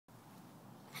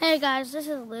Hey guys, this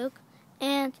is Luke,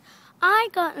 and I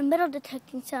got a metal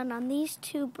detecting sound on these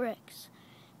two bricks,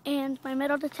 and my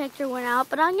metal detector went out,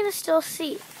 but I'm going to still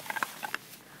see.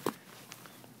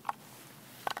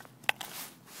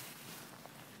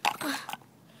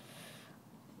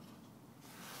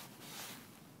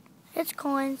 It's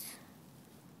coins.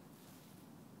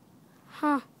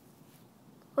 Huh.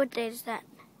 What date is that?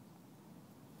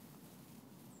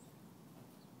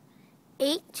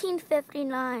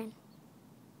 1859.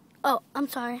 Oh, I'm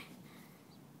sorry.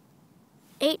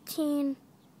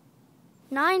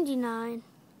 1899.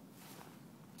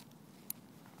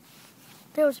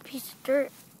 There was a piece of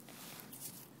dirt.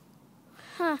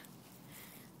 Huh.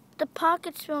 The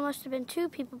pocket spill must have been two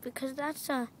people because that's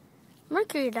a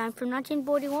mercury dime from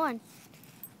 1941.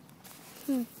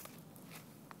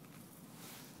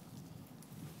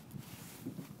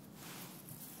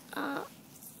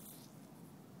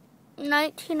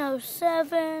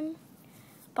 1907.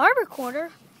 Barber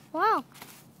quarter. Wow.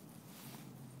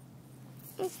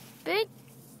 It's big.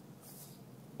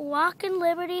 Walking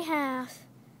Liberty half.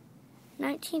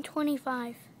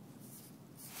 1925.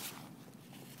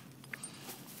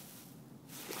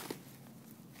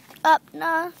 Up,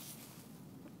 nah.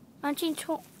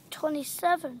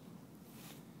 1927.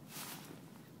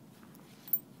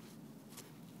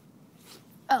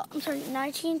 Oh, I'm sorry,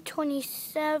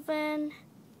 1927.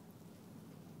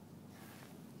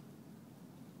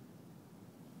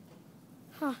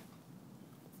 Huh.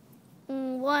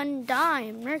 One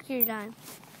dime, mercury dime.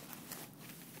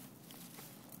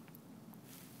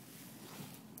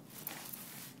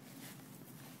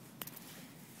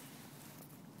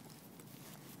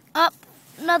 Up,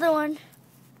 another one.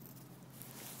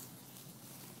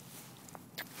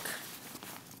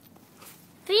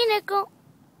 V-nickel.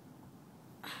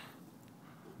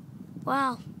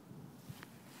 Wow.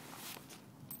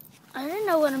 I didn't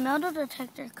know what a metal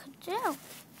detector could do.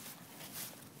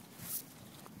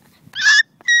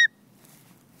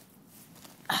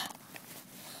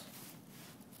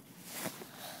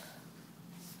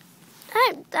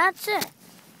 Hey, that's it.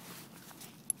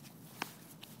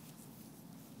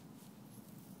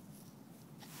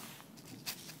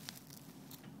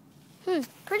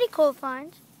 Pretty cool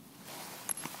find.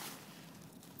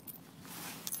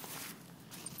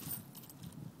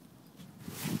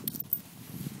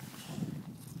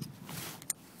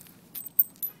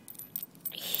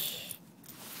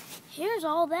 Here's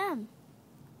all them.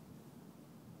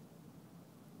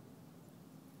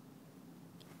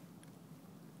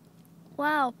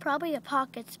 Wow, probably a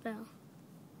pocket spill.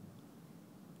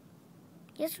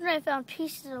 Yesterday I found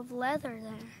pieces of leather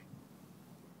there.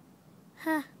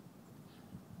 Huh.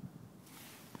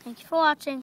 Thank you for watching.